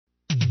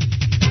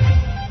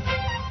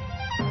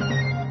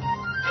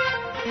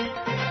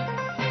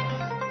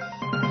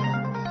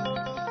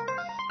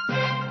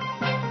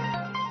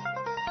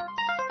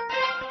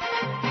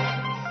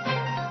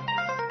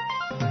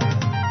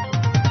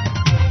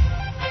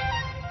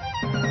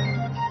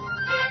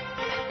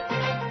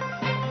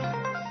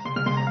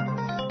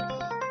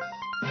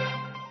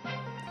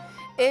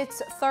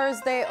It's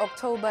Thursday,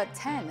 October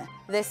 10.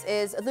 This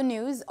is the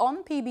news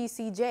on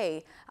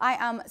PBCJ. I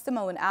am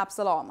Simone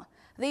Absalom.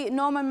 The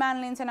Norman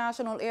Manley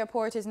International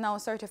Airport is now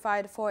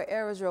certified for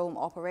Aerodrome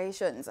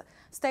operations.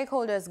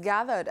 Stakeholders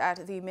gathered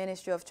at the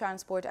Ministry of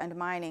Transport and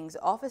Mining's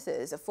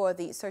offices for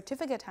the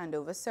certificate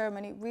handover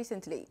ceremony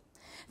recently.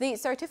 The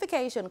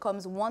certification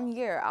comes 1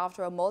 year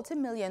after a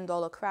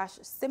multi-million-dollar crash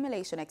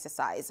simulation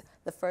exercise,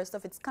 the first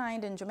of its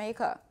kind in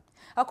Jamaica.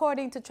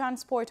 According to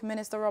Transport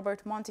Minister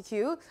Robert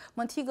Montague,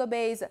 Montego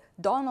Bay's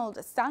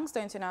Donald Sangster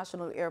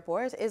International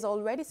Airport is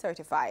already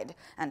certified,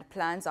 and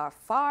plans are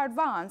far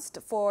advanced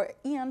for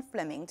Ian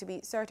Fleming to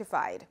be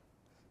certified.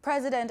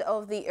 President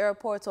of the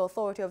Airports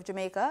Authority of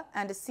Jamaica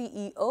and the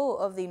CEO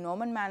of the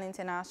Norman Manley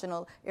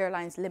International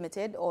Airlines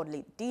Limited,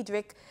 Audley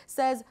Diedrich,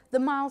 says the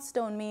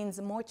milestone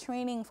means more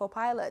training for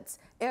pilots,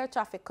 air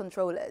traffic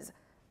controllers,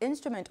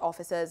 instrument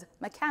officers,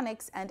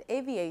 mechanics, and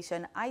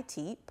aviation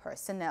IT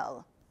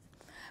personnel.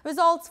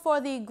 Results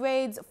for the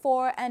grades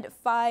 4 and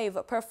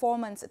 5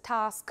 performance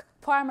task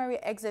primary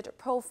exit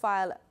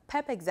profile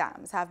PEP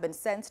exams have been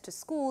sent to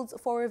schools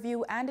for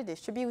review and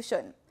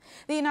distribution.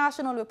 The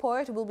national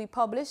report will be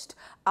published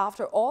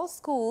after all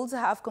schools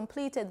have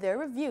completed their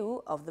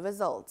review of the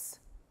results.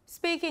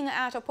 Speaking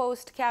at a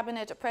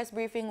post-cabinet press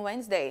briefing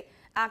Wednesday,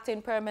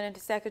 Acting Permanent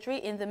Secretary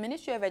in the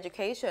Ministry of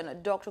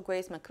Education, Dr.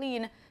 Grace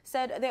McLean,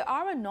 said there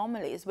are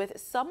anomalies with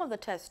some of the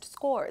test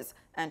scores,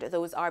 and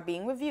those are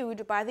being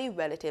reviewed by the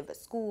relative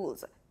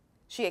schools.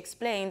 She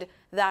explained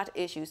that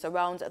issue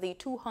surrounds the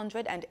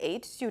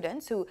 208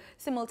 students who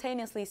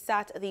simultaneously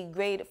sat the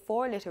Grade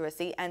 4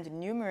 Literacy and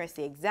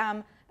Numeracy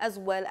exam, as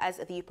well as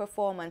the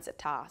Performance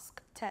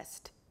Task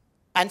test.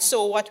 And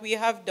so what we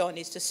have done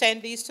is to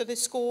send these to the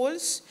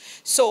schools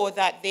so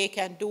that they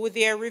can do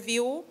their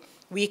review.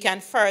 We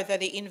can further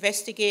the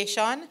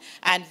investigation,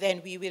 and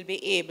then we will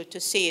be able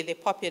to say the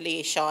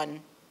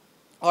population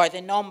or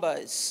the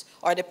numbers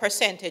or the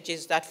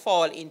percentages that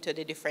fall into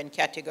the different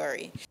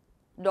category.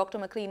 Dr.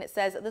 McLean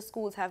says the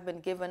schools have been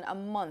given a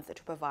month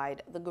to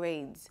provide the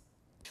grades.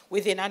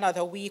 Within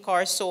another week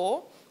or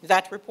so,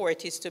 that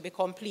report is to be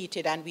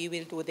completed, and we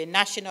will do the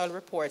national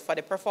report for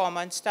the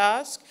performance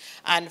task.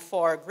 And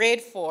for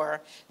grade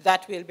 4,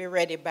 that will be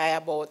ready by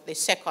about the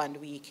second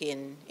week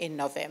in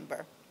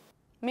November.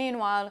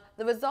 Meanwhile,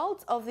 the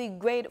results of the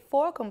Grade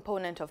 4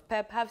 component of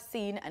PEP have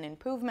seen an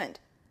improvement.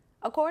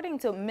 According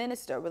to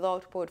Minister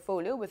without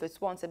portfolio with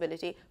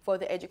responsibility for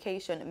the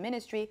Education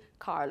Ministry,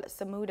 Carl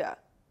Samuda,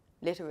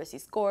 literacy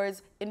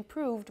scores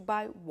improved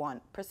by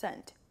 1%.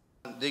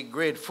 The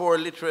Grade 4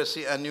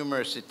 Literacy and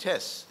Numeracy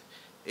test,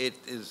 it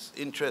is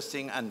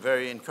interesting and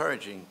very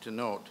encouraging to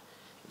note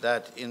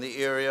that in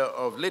the area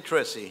of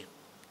literacy,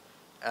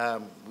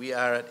 we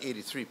are at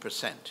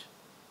 83%.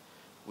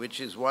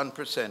 Which is 1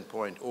 percentage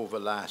point over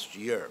last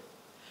year.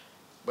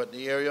 But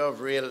the area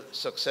of real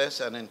success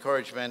and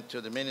encouragement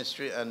to the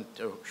ministry, and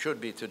should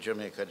be to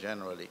Jamaica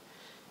generally,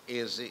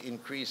 is the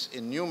increase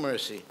in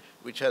numeracy,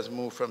 which has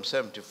moved from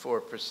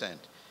 74%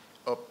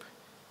 up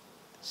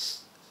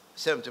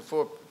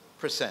 74%,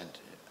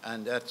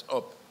 and that's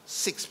up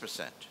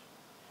 6%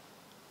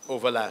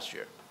 over last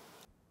year.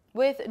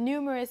 With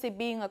numeracy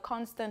being a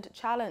constant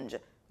challenge,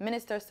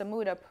 Minister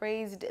Samuda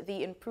praised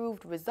the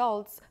improved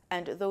results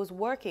and those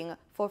working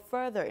for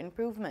further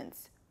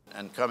improvements.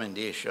 And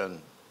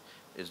commendation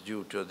is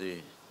due to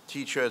the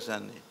teachers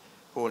and the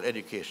whole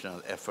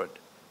educational effort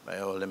by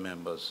all the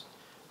members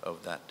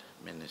of that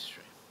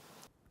ministry.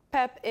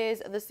 PEP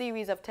is the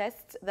series of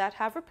tests that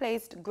have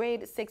replaced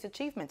Grade 6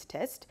 Achievement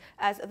Test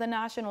as the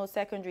National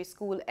Secondary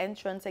School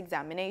Entrance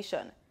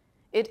Examination.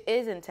 It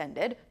is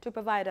intended to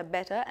provide a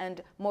better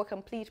and more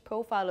complete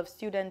profile of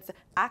students'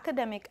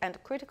 academic and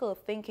critical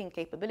thinking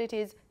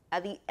capabilities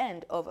at the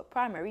end of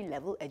primary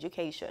level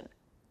education.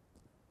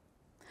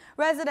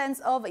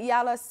 Residents of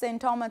Yallahs St.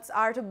 Thomas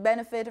are to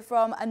benefit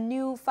from a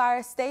new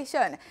fire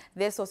station.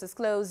 This was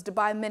disclosed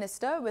by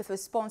Minister with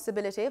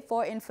responsibility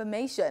for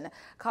information,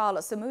 Carl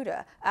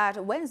Samuda,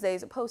 at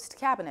Wednesday's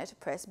post-cabinet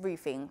press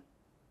briefing.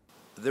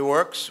 The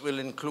works will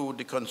include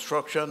the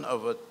construction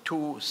of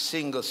two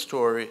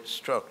single-story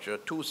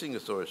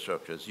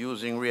structures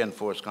using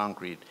reinforced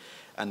concrete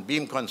and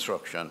beam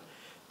construction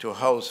to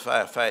house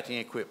firefighting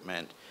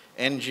equipment,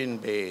 engine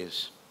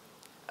bays,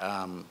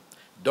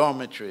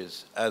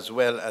 dormitories, as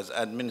well as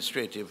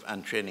administrative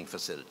and training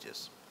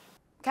facilities.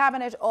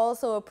 Cabinet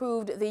also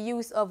approved the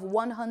use of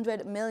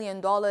 $100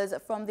 million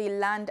from the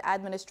Land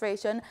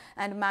Administration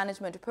and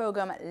Management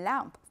Program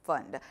LAMP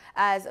Fund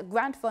as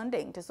grant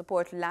funding to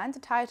support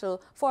land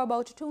title for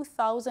about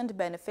 2,000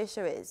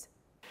 beneficiaries.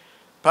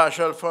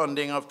 Partial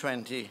funding of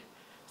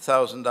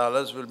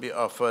 $20,000 will be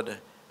offered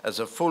as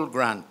a full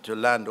grant to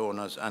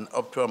landowners, and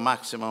up to a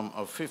maximum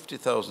of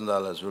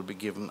 $50,000 will be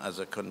given as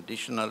a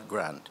conditional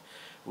grant,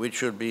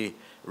 which will be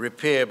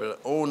repayable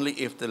only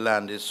if the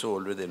land is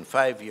sold within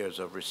 5 years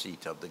of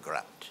receipt of the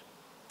grant.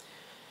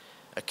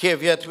 A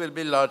caveat will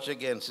be lodged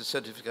against the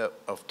certificate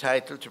of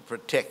title to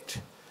protect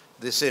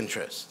this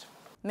interest.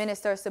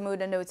 Minister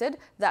Samuda noted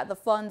that the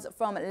funds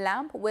from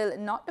LAMP will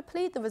not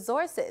deplete the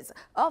resources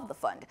of the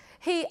fund.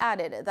 He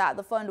added that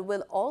the fund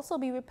will also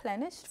be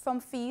replenished from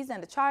fees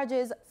and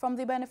charges from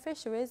the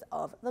beneficiaries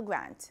of the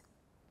grant.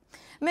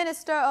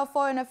 Minister of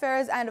Foreign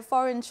Affairs and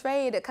Foreign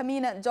Trade,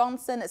 Kamina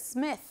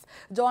Johnson-Smith,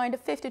 joined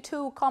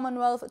 52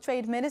 Commonwealth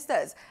trade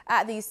ministers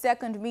at the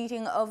second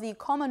meeting of the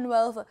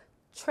Commonwealth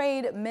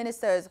Trade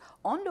Ministers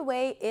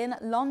underway in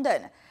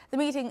London. The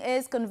meeting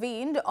is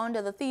convened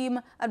under the theme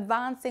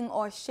Advancing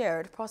Our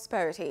Shared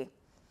Prosperity.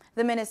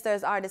 The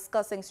ministers are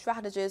discussing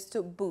strategies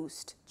to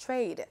boost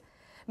trade.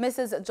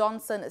 Mrs.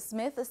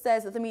 Johnson-Smith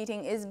says the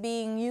meeting is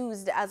being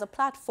used as a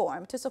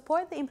platform to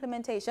support the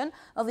implementation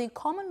of the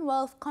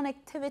Commonwealth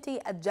Connectivity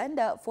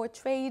Agenda for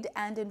Trade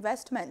and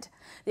Investment.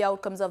 The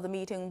outcomes of the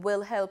meeting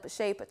will help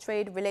shape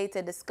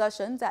trade-related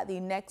discussions at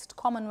the next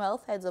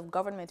Commonwealth Heads of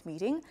Government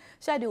meeting,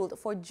 scheduled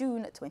for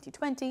June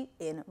 2020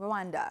 in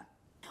Rwanda.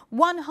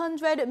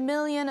 $100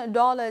 million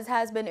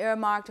has been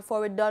earmarked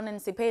for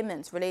redundancy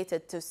payments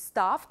related to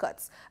staff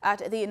cuts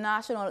at the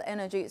National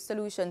Energy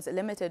Solutions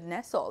Limited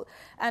NESOL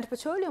and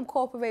Petroleum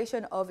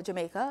Corporation of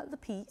Jamaica, the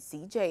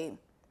PCJ.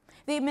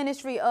 The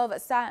Ministry of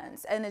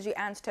Science, Energy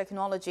and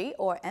Technology,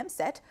 or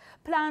MSET,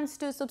 plans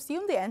to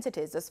subsume the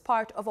entities as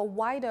part of a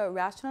wider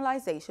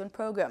rationalization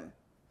program.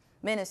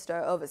 Minister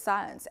of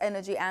Science,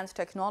 Energy and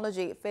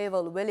Technology,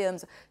 Favour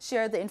Williams,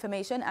 shared the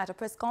information at a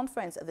press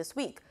conference this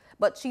week,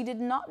 but she did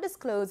not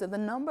disclose the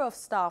number of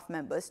staff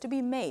members to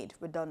be made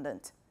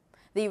redundant.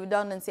 The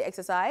redundancy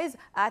exercise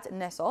at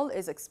NESOL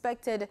is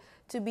expected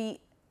to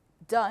be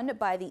done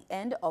by the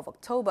end of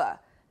October.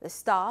 The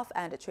staff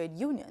and trade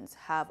unions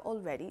have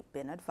already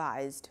been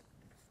advised.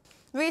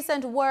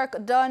 Recent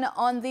work done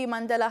on the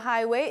Mandela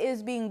Highway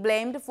is being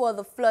blamed for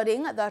the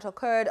flooding that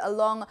occurred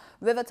along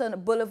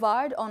Riverton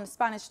Boulevard on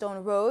Spanish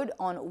Town Road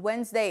on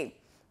Wednesday.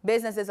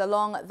 Businesses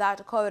along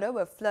that corridor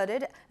were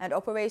flooded and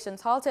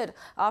operations halted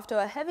after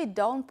a heavy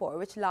downpour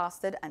which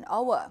lasted an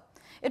hour.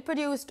 It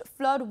produced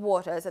flood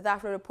waters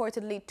that were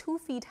reportedly 2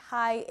 feet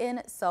high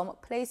in some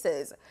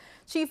places.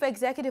 Chief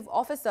Executive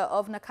Officer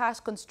of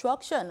Nakash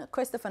Construction,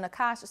 Christopher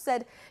Nakash,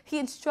 said he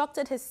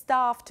instructed his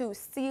staff to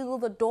seal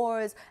the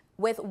doors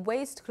with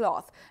waste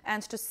cloth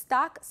and to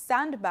stack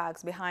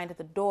sandbags behind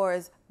the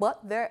doors,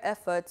 but their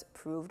efforts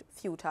proved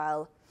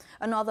futile.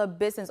 Another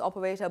business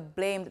operator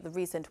blamed the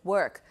recent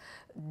work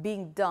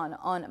being done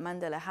on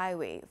Mandela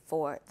Highway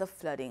for the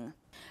flooding.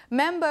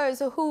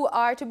 Members who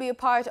are to be a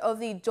part of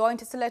the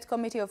Joint Select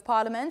Committee of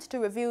Parliament to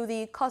review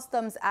the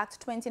Customs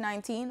Act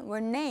 2019 were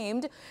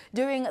named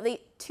during the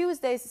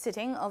Tuesday's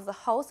sitting of the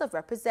House of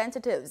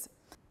Representatives.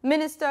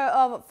 Minister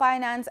of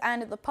Finance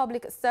and the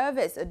Public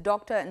Service,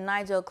 Dr.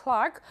 Nigel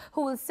Clark,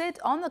 who will sit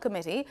on the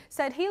committee,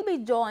 said he'll be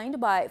joined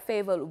by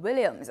Favour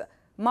Williams,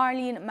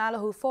 Marlene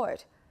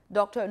Malahou-Fort,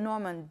 Dr.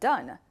 Norman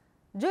Dunn,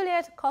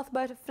 Juliet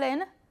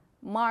Cuthbert-Flynn,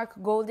 Mark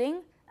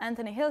Golding,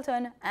 Anthony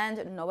Hilton,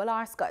 and Noel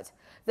Arscott.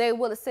 They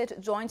will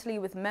sit jointly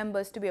with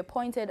members to be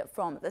appointed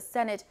from the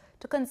Senate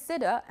to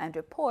consider and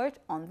report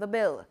on the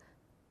bill.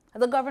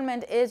 The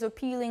government is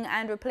repealing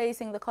and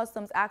replacing the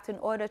Customs Act in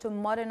order to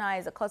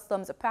modernize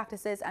customs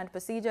practices and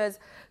procedures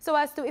so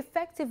as to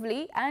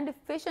effectively and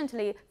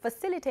efficiently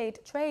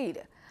facilitate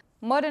trade.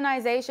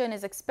 Modernization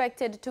is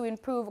expected to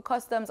improve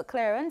customs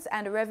clearance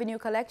and revenue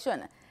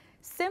collection,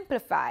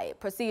 simplify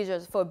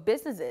procedures for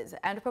businesses,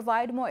 and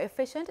provide more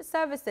efficient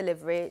service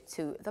delivery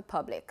to the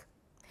public.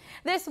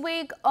 This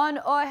week on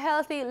our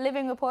Healthy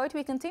Living Report,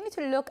 we continue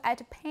to look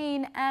at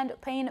pain and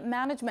pain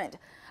management.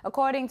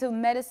 According to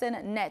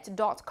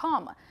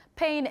medicinenet.com,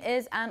 pain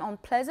is an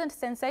unpleasant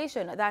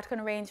sensation that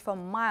can range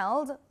from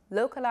mild,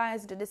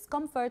 localized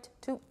discomfort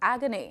to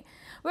agony.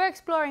 We're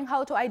exploring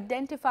how to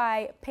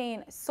identify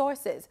pain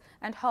sources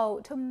and how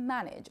to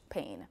manage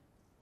pain.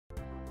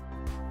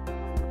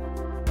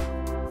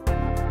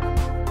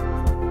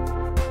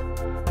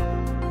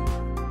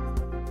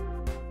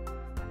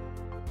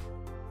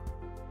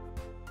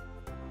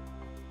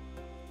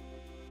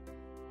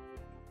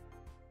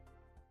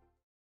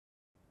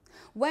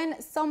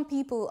 When some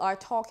people are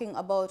talking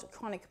about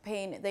chronic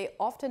pain, they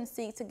often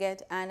seek to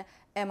get an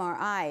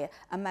MRI,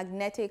 a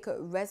magnetic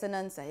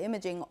resonance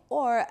imaging,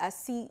 or a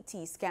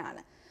CT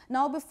scan.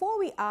 Now, before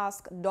we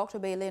ask Dr.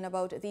 Bailin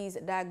about these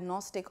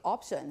diagnostic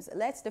options,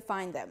 let's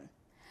define them.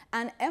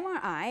 An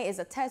MRI is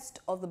a test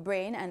of the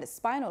brain and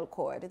spinal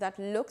cord that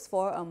looks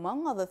for,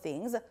 among other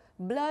things,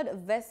 blood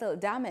vessel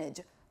damage,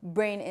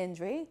 brain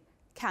injury,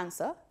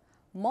 cancer,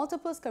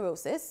 multiple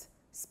sclerosis,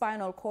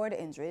 spinal cord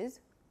injuries,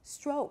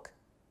 stroke.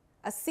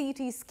 A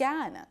CT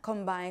scan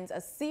combines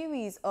a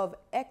series of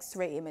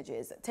X-ray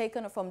images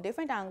taken from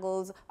different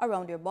angles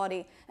around your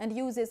body and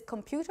uses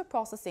computer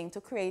processing to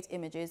create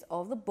images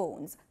of the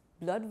bones,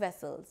 blood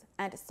vessels,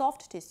 and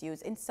soft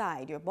tissues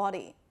inside your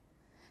body.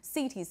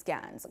 CT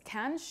scans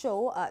can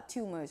show a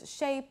tumor's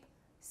shape,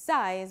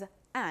 size,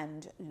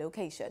 and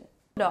location.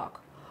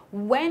 Doc,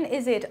 when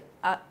is it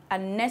a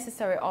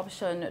necessary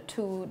option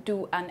to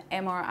do an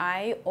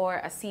MRI or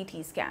a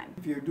CT scan?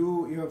 If you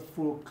do your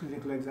full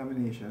clinical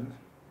examination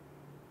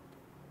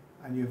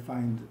and you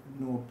find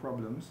no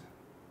problems,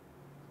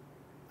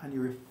 and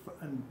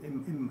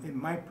in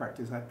my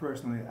practice, I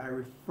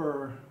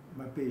refer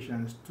my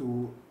patients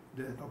to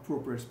the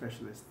appropriate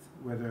specialist,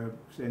 whether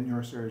say a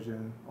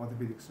neurosurgeon,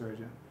 orthopedic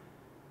surgeon,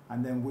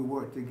 and then we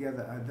work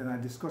together. And then I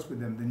discuss with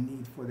them the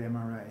need for the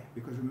MRI,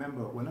 because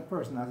remember, when a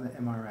person has an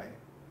MRI,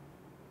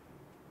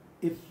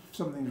 if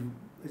something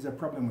is a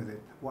problem with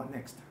it, what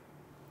next?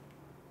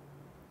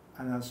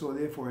 And so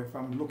therefore, if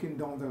I'm looking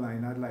down the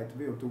line, I'd like to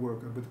be able to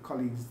work with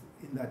colleagues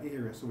in that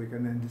area so we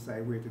can then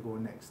decide where to go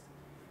next.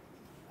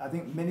 I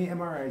think many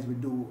MRIs we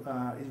do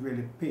is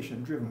really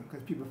patient driven,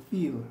 because people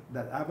feel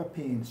that I have a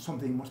pain,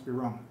 something must be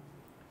wrong.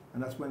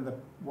 And that's when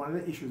one of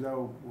the issues I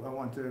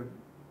want to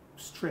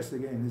stress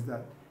again is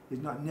that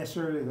it's not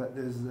necessarily that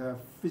there's a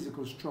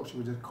physical structure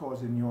which is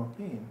causing your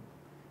pain.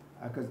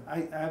 Because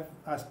I've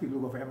asked people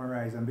to go for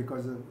MRIs, and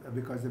because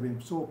they've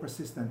been so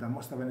persistent, I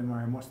must have an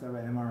MRI, must have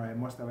an MRI,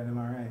 must have an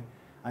MRI,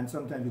 and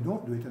sometimes you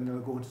don't do it and they'll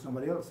go to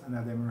somebody else and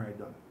have the MRI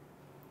done.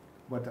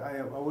 But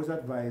I always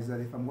advise that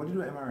if I'm going to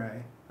do an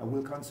MRI, I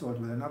will consult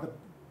with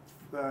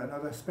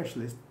another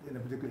specialist in a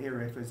particular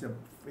area.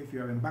 If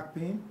you're having back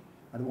pain,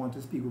 I'd want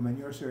to speak with my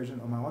neurosurgeon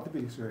or my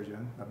orthopedic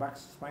surgeon, a back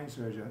spine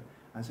surgeon,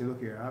 and say, look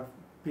here, I have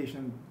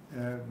patient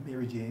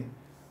Mary Jane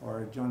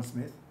or John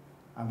Smith,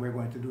 and we're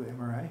going to do an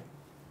MRI.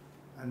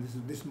 And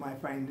this is my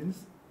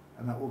findings,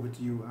 and I'm over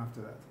to you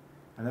after that.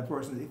 And that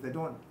person, if they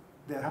don't,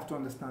 they have to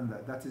understand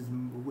that that is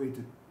a way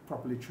to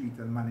properly treat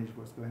and manage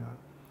what's going on.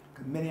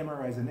 Because many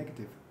MRIs are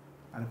negative,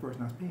 and the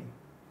person has pain.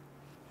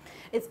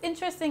 It's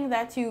interesting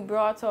that you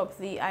brought up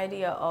the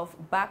idea of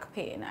back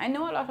pain. I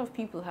know a lot of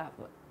people have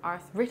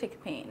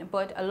arthritic pain,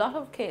 but a lot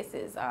of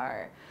cases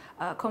are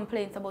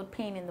complaints about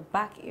pain in the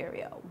back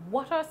area.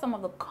 What are some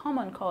of the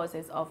common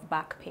causes of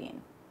back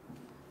pain?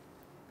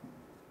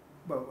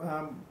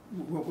 Well,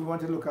 we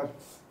want to look at,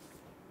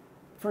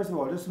 first of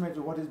all, just to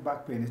mention what is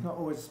back pain. It's not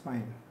always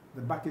spine.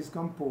 The back is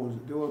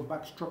composed, the whole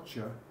back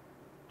structure,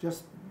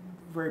 just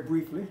very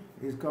briefly,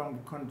 is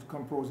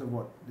composed of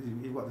what?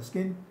 You've got the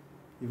skin,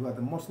 you've got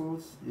the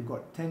muscles, you've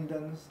got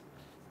tendons,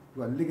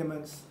 you've got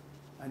ligaments,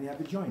 and you have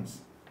the joints.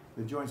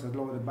 The joints that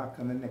allow the back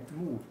and the neck to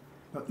move.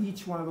 Now,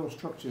 each one of those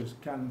structures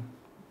can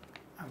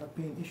have a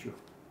pain issue.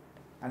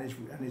 And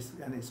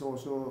it's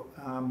also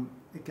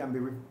it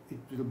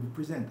will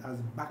present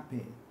as back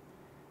pain.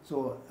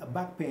 So a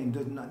back pain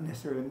does not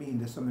necessarily mean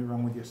there's something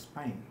wrong with your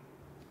spine,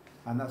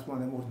 and that's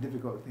one of the most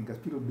difficult things,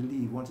 because people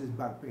believe once it's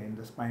back pain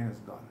the spine is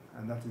gone,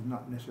 and that is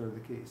not necessarily the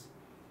case.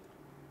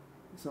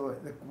 So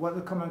what are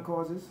the common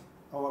causes?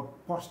 Our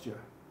posture.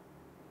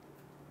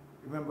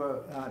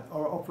 Remember,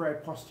 our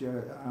upright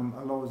posture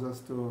allows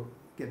us to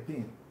get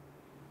pain,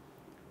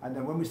 and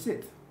then when we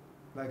sit,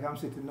 like I'm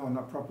sitting now,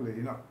 not properly,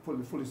 you're not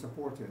fully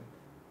supported.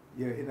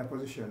 You're in a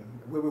position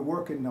where we're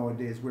working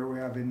nowadays, where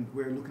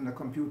we're looking at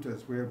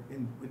computers, we're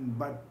in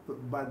bad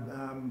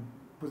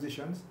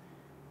positions.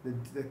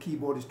 The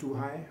keyboard is too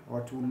high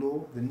or too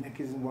low. The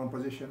neck is in one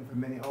position for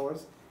many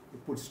hours.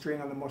 It puts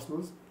strain on the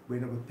muscles. We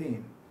end up with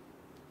pain.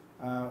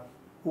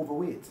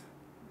 Overweight,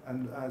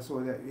 and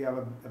so that you have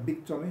a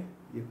big tummy,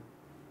 you're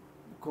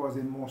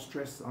causing more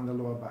stress on the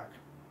lower back.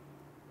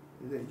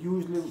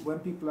 Usually when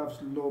people have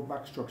low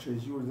back structure,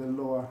 it's usually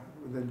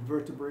the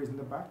vertebrae in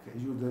the back, it's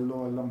usually the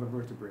lower lumbar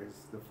vertebrae,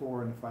 the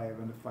 4 and the 5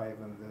 and the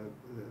 5 and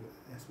the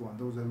S1.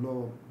 Those are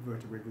lower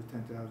vertebrae who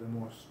tend to have the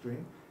more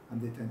strain,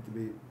 and they tend to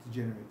be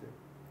degenerated.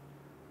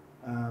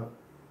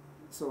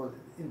 So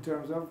in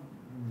terms of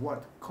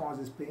what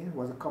causes pain,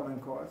 what's a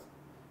common cause?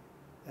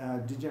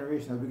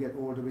 Degeneration. As we get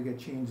older, we get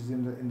changes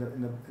in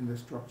the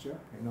structure,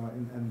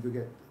 and we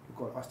get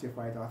what we call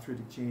osteophyte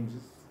arthritic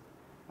changes.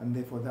 And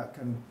therefore that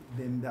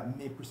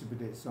may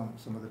precipitate some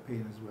of the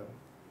pain as well.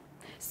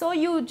 So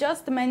you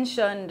just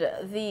mentioned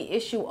the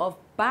issue of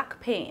back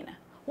pain.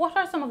 What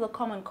are some of the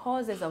common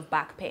causes of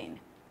back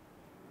pain?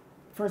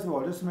 First of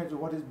all, just to mention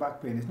what is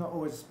back pain. It's not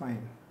always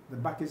spine. The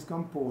back is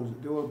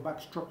composed, the whole back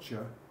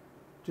structure,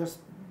 just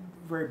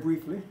very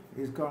briefly,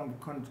 is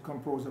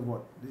composed of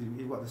what?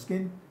 You've got the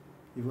skin,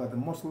 you've got the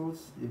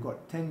muscles, you've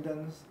got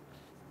tendons,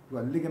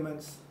 you've got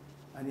ligaments,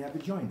 and you have the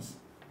joints.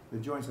 The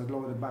joints that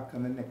allow the back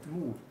and the neck to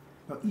move.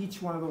 Now,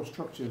 each one of those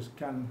structures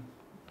can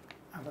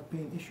have a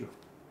pain issue,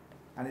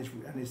 and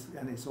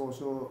it's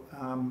also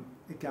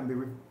it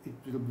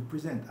will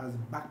present as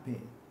back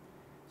pain.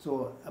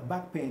 So a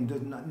back pain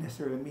does not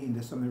necessarily mean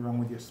there's something wrong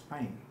with your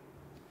spine,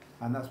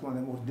 and that's one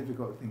of the most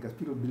difficult things, because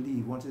people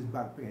believe once it's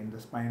back pain the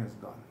spine is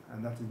gone,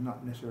 and that is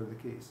not necessarily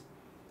the case.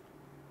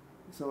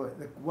 So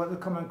what are the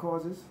common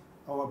causes?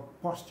 Our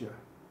posture.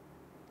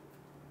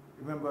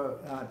 Remember,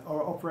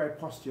 our upright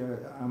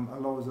posture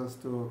allows us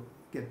to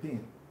get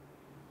pain.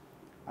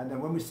 And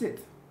then when we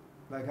sit,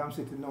 like I'm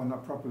sitting now,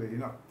 not properly, you're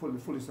not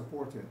fully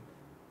supported.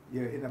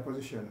 You're in a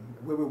position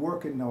where we're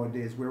working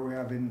nowadays, where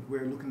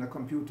we're looking at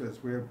computers,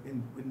 we're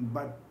in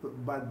bad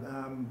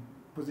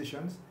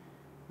positions.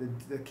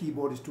 The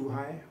keyboard is too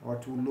high or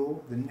too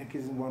low. The neck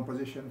is in one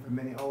position for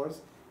many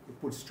hours. It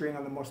puts strain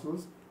on the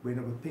muscles. We end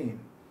up with pain.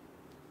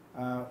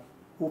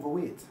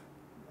 Overweight,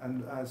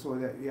 and so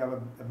that you have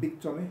a big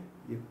tummy,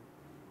 you're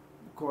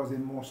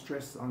causing more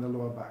stress on the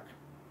lower back.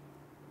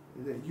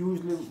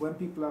 Usually when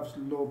people have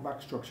low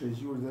back structure, it's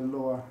usually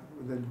the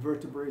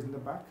vertebrae in the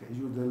back, it's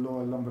usually the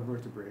lower lumbar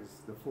vertebrae,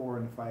 the 4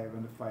 and 5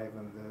 and the 5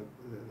 and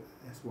the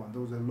S1.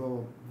 Those are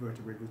low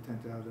vertebrae who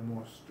tend to have the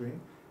more strain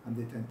and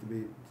they tend to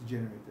be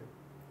degenerated.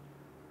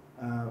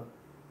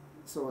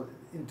 So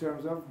in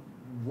terms of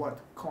what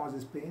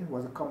causes pain,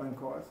 what's a common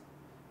cause?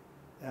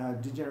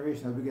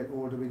 Degeneration. As we get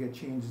older, we get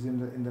changes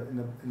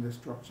in the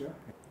structure.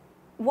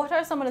 What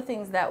are some of the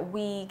things that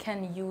we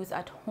can use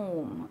at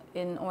home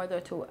in order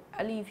to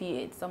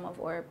alleviate some of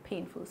our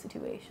painful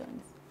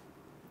situations?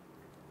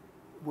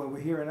 Well, we're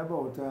hearing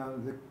about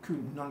the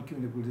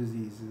non-communicable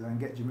diseases and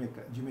get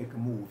Jamaica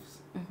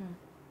moves. Mm-hmm.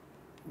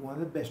 One of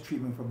the best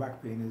treatment for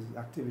back pain is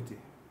activity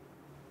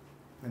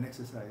and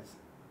exercise.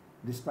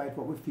 Despite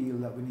what we feel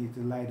that we need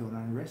to lie down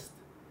and rest,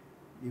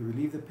 you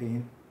relieve the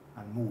pain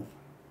and move.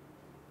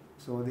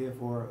 So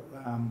therefore,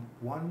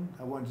 one,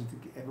 I wanted to,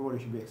 everybody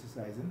should be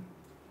exercising.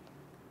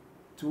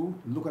 2,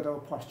 look at our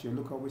posture,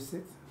 look how we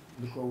sit,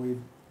 look how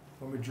when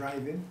we're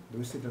driving, do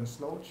we sit and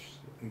slouch,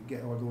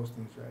 get all those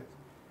things right.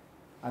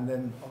 And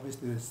then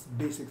obviously there's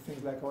basic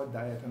things like our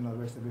diet and all the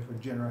rest of it for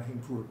general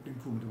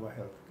improvement of our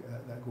health.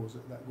 That goes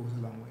a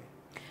long way.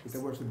 It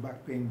works with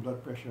back pain,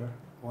 blood pressure,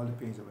 all the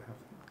pains that we have.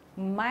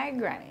 My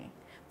granny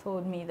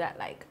told me that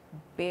like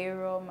bay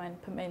rum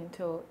and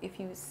pimento, if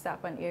you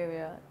sap an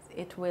area,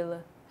 it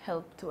will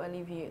help to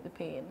alleviate the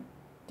pain.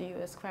 Do you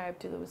ascribe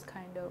to those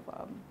kind of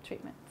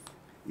treatments?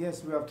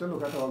 Yes, we have to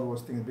look at all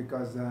those things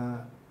because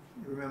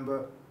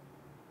remember,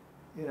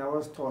 I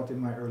was taught in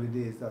my early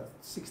days that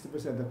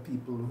 60% of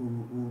people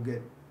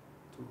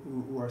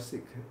who are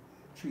sick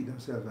treat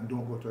themselves and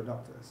don't go to a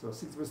doctor. So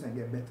 60%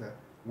 get better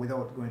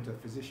without going to a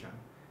physician.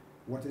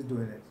 What is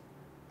doing it?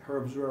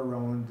 Herbs are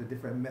around, the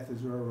different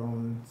methods are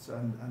around,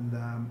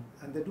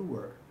 and they do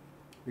work.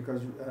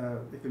 Because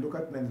if you look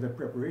at many of the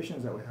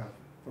preparations that we have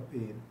for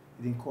pain,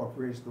 it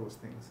incorporates those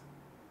things.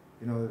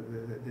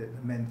 The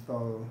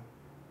menthol,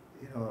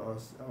 our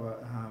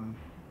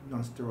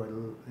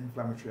non-steroidal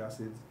inflammatory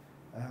acids,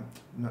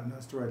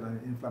 non-steroidal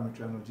and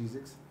inflammatory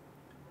analgesics,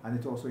 and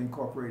it also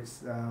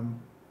incorporates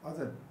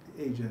other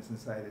agents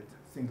inside it,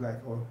 things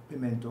like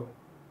pimento,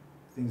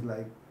 things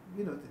like,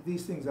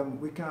 these things,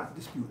 we can't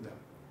dispute them.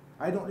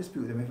 I don't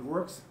dispute them. If it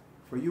works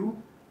for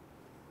you,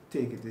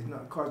 take it. It's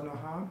not cause no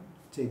harm,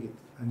 take it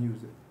and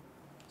use it.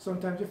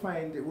 Sometimes you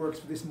find it works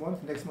for this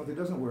month, next month it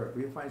doesn't work.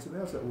 You find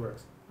something else that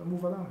works, but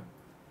move along.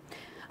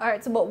 All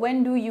right, so but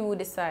when do you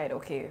decide,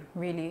 okay,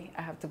 really,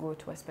 I have to go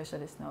to a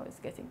specialist now, it's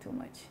getting too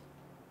much?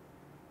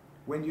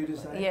 When do you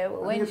decide? Yeah,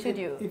 when should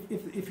you?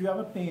 If you have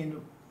a pain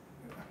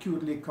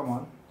acutely come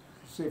on,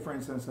 say for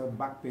instance a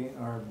back pain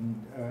or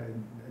a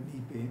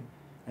knee pain,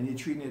 and you're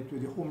treating it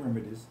with the home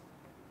remedies,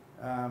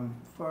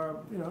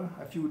 for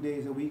a few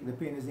days a week, the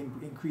pain is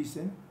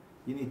increasing,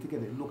 you need to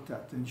get it looked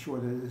at to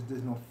ensure that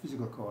there's no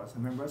physical cause.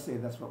 Remember I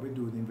said that's what we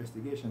do the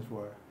investigations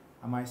for.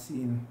 Am I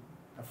seeing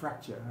a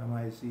fracture? Am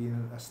I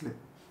seeing a slip?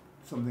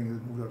 Something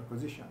is moved out of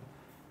position.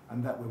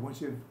 And that way,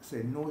 once you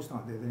say no, it's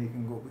not there, then we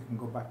can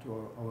go back to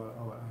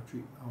our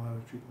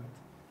treatment.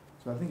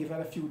 So I think if you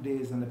had a few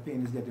days and the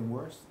pain is getting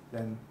worse,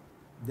 then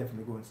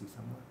definitely go and see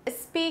someone.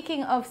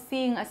 Speaking of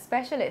seeing a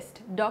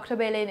specialist, Dr.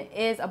 Belin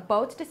is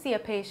about to see a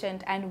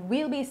patient and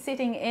will be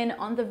sitting in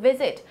on the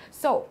visit.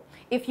 So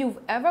if you've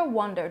ever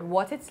wondered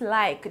what it's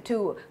like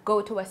to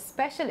go to a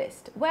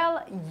specialist,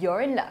 well,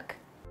 you're in luck.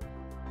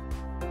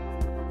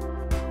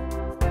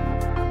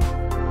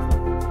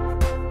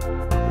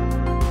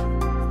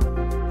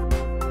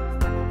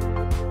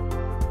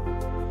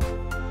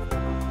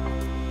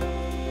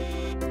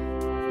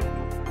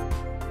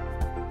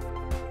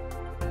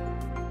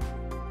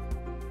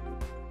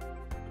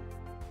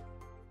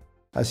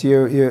 As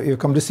you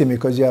come to see me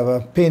because you have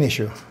a pain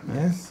issue. Yes,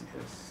 yeah?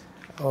 yes.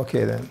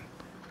 Okay then.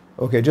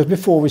 Okay, just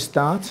before we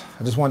start,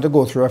 I just want to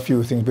go through a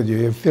few things with you.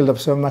 You've filled up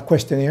some of my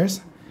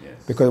questionnaires. Yes.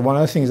 Because one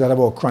of the things that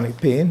about chronic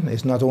pain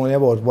is not only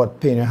about what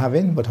pain you're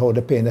having, but how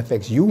the pain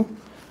affects you,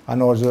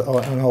 and also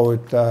and how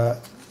it.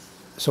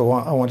 So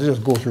I want to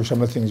just go through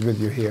some of the things with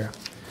you here,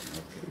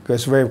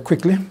 because very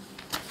quickly,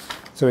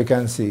 so we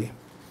can see.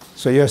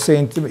 So you're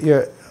saying to me,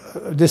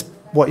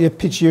 what your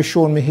picture you're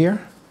showing me here.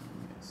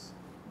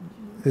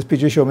 This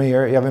picture you show me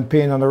here, you're having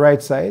pain on the right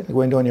side,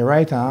 going down your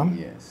right arm,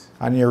 yes,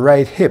 and your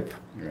right hip,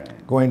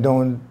 right, going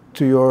down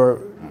to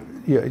your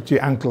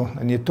ankle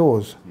and your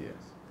toes, yes,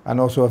 and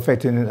also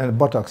affecting the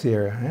buttocks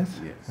area. Yes.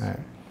 Yes. Right.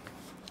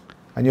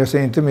 And you're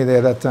saying to me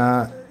there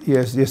that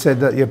yes, you said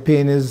that your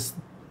pain is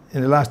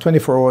in the last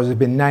 24 hours has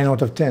been 9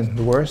 out of 10,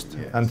 the worst,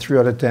 yes, and 3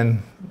 out of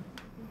 10,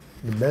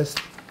 the best.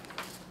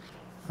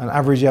 On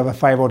average, you have a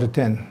 5 out of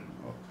 10,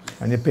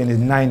 and your pain is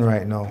 9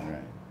 right now.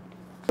 right.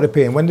 The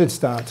pain, when did it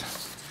start?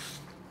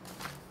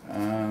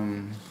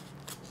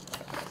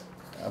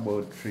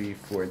 About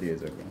 3-4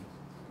 days ago.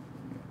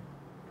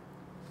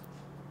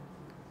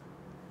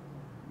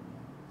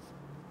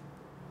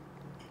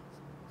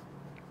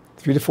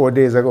 3 to 4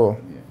 days ago.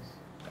 Yes.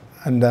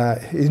 And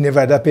you never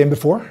had that pain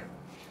before?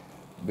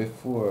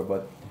 Before,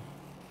 but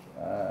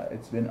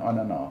it's been on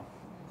and off.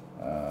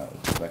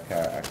 It was a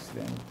car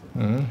accident.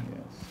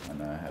 Yes,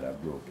 and I had a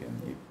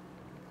broken hip.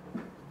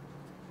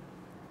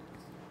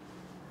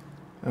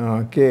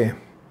 Okay.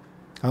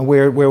 And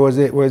where was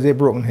it? Where is it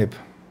broken hip?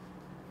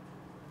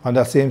 On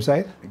that same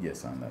side?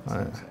 Yes, on that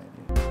same side.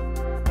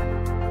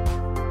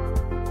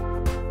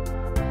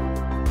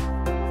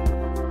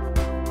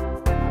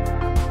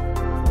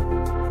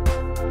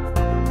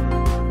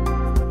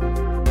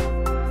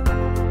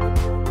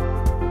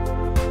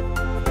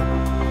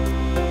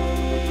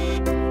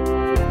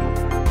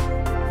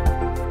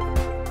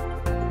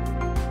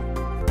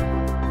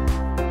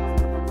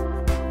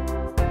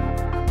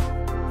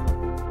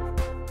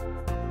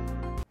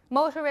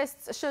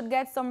 Motorists should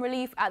get some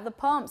relief at the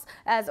pumps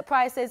as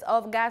prices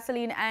of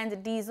gasoline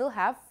and diesel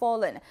have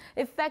fallen.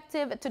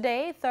 Effective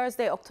today,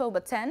 Thursday, October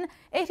 10,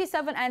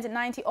 87 and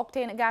 90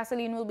 octane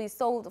gasoline will be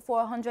sold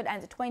for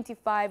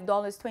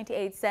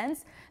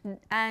 $125.28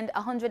 and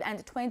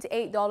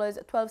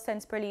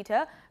 $128.12 per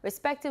litre,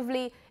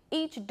 respectively,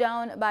 each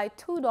down by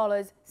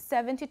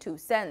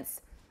 $2.72.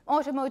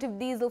 Automotive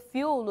diesel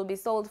fuel will be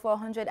sold for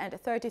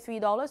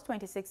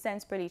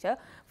 $133.26 per litre,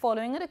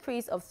 following a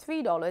decrease of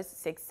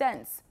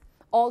 $3.06.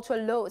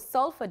 Ultra-low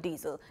sulfur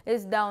diesel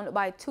is down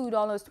by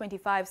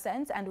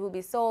 $2.25 and will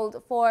be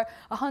sold for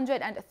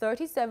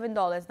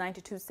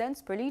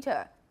 $137.92 per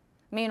litre.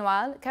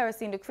 Meanwhile,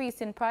 kerosene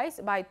decreased in price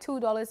by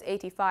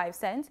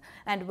 $2.85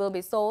 and will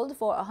be sold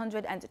for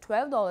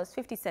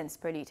 $112.50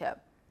 per litre.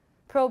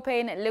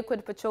 Propane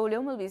liquid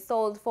petroleum will be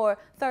sold for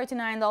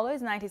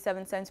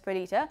 $39.97 per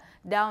litre,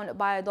 down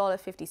by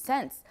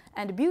 $1.50,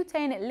 and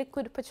butane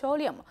liquid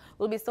petroleum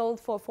will be sold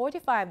for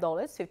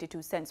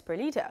 $45.52 per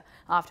litre,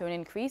 after an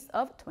increase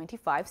of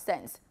 25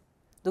 cents.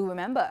 Do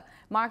remember,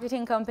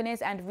 marketing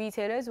companies and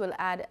retailers will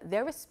add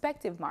their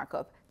respective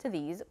markup to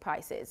these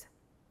prices.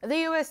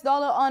 The US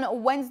dollar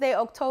on Wednesday,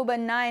 October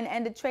 9,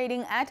 ended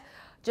trading at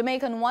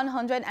Jamaican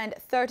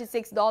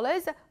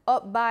 $136,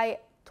 up by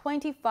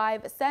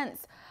 25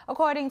 cents.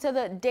 According to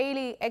the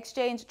daily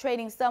exchange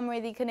trading summary,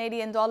 the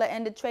Canadian dollar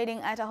ended trading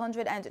at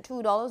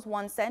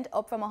 $102.01,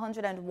 up from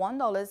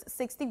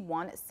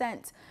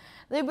 $101.61.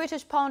 The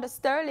British pound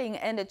sterling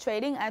ended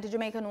trading at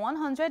Jamaican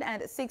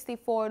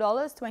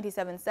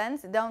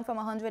 $164.27, down from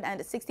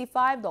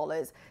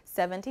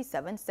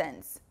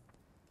 $165.77.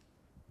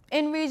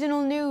 In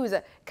regional news,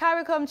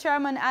 Caricom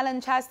Chairman Alan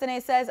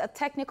Chastanet says a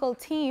technical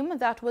team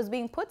that was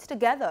being put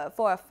together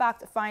for a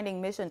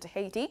fact-finding mission to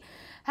Haiti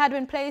had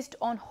been placed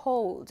on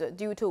hold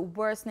due to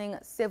worsening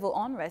civil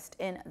unrest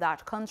in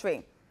that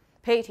country.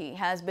 Haiti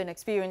has been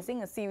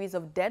experiencing a series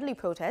of deadly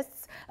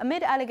protests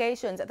amid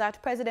allegations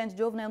that President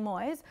Jovenel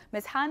Moïse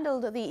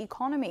mishandled the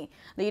economy,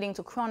 leading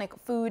to chronic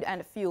food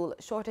and fuel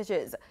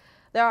shortages.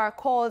 There are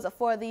calls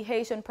for the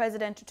Haitian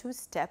president to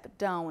step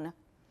down.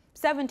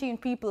 17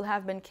 people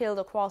have been killed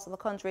across the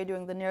country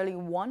during the nearly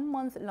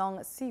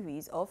one-month-long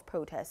series of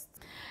protests.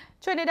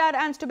 Trinidad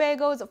and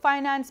Tobago's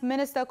Finance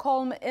Minister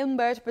Colm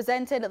Imbert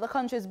presented the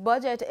country's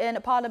budget in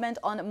Parliament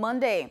on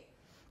Monday.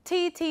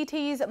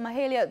 TTT's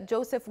Mahalia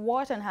Joseph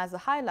Wharton has the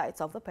highlights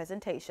of the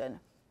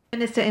presentation.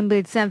 Minister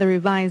Imbert said the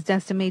revised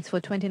estimates for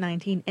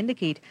 2019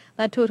 indicate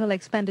that total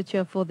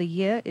expenditure for the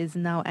year is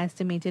now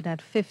estimated at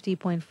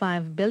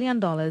 $50.5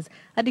 billion, a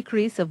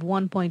decrease of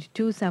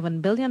 $1.27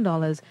 billion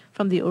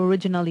from the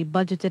originally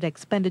budgeted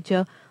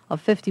expenditure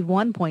of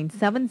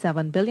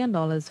 $51.77 billion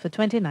for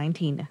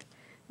 2019.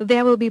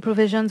 There will be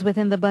provisions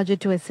within the budget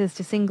to assist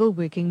single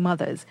working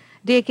mothers.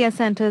 Daycare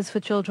centers for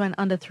children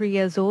under 3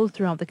 years old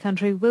throughout the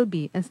country will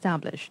be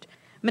established.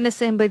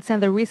 Minister Imbert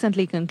said the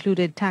recently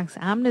concluded tax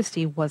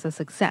amnesty was a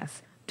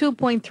success.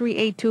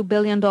 $2.382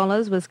 billion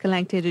was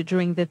collected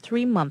during the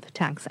 3-month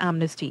tax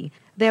amnesty.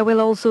 There will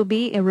also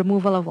be a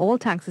removal of all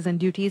taxes and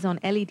duties on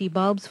LED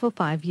bulbs for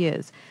 5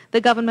 years. The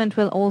government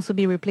will also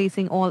be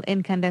replacing all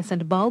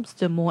incandescent bulbs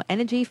to more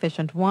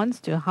energy-efficient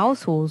ones to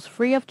households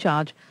free of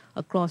charge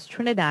across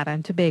Trinidad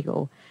and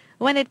Tobago.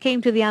 When it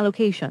came to the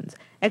allocations,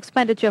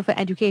 expenditure for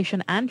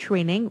education and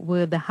training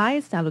were the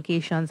highest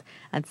allocations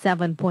at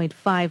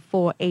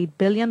 $7.548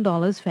 billion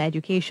for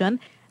education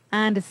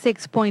and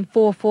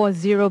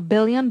 $6.440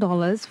 billion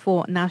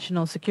for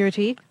national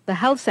security. The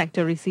health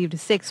sector received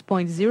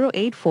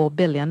 $6.084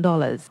 billion.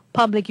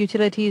 Public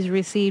utilities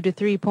received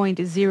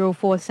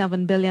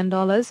 $3.047 billion.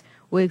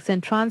 Works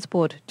and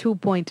transport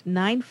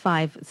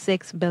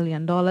 $2.956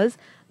 billion.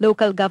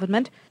 Local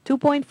government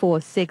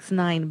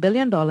 $2.469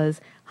 billion.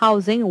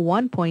 Housing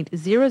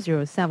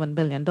 $1.007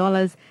 billion,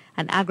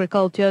 and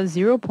agriculture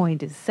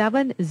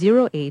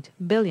 $0.708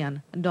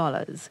 billion.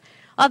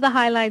 Other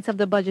highlights of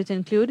the budget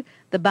include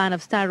the ban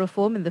of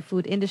styrofoam in the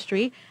food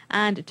industry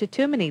and to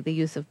terminate the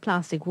use of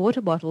plastic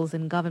water bottles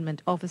in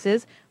government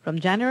offices from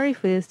January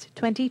 1st,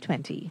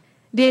 2020.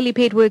 Daily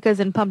paid workers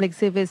in public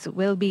service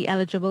will be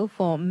eligible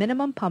for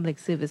minimum public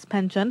service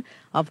pension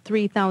of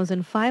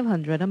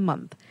 $3,500 a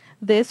month.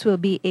 This will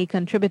be a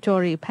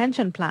contributory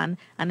pension plan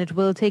and it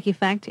will take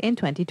effect in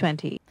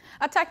 2020.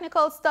 A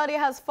technical study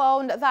has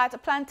found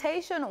that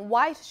plantation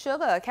white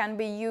sugar can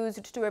be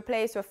used to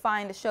replace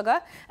refined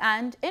sugar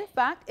and, in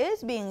fact,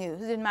 is being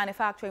used in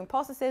manufacturing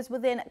processes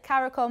within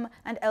Caricom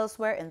and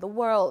elsewhere in the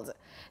world.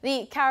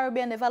 The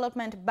Caribbean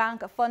Development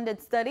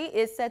Bank-funded study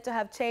is said to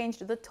have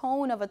changed the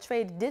tone of a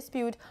trade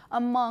dispute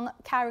among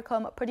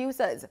Caricom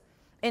producers.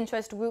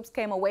 Interest groups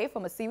came away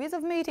from a series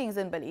of meetings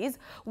in Belize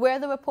where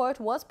the report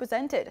was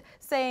presented,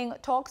 saying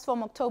talks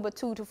from October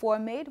 2 to 4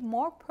 made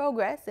more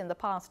progress in the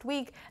past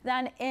week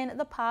than in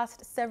the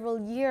past several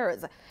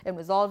years in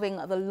resolving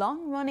the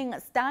long-running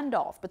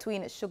standoff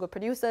between sugar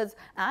producers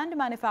and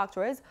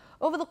manufacturers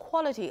over the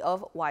quality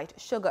of white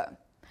sugar.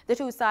 The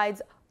two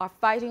sides are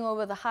fighting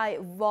over the high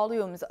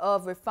volumes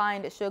of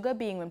refined sugar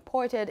being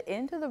imported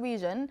into the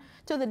region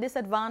to the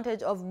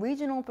disadvantage of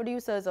regional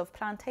producers of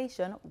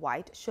plantation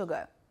white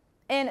sugar.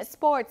 In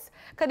sports,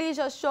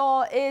 Khadija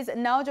Shaw is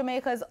now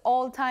Jamaica's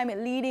all-time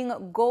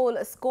leading goal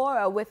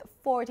scorer with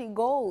 40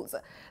 goals.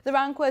 The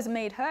rank was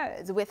made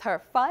hers with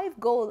her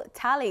 5-goal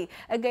tally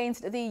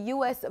against the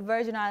U.S.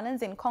 Virgin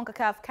Islands in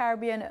CONCACAF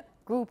Caribbean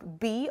Group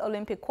B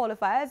Olympic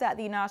qualifiers at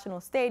the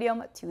National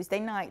Stadium Tuesday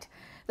night.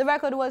 The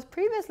record was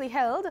previously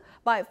held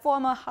by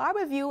former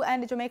Harborview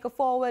and Jamaica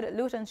forward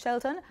Luton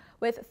Shelton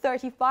with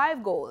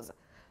 35 goals.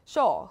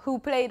 Shaw, who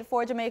played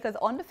for Jamaica's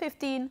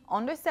under-15,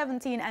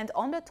 under-17 and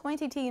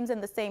under-20 teams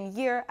in the same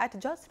year at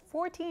just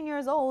 14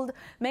 years old,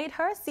 made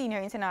her senior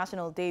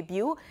international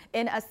debut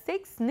in a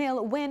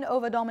 6-0 win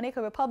over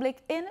Dominican Republic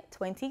in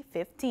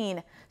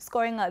 2015,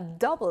 scoring a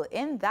double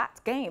in that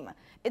game.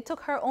 It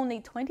took her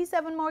only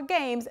 27 more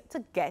games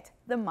to get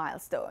the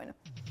milestone.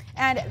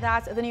 And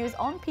that's the news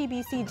on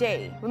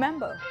PBCJ.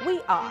 Remember, we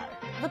are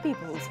the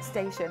People's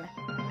Station.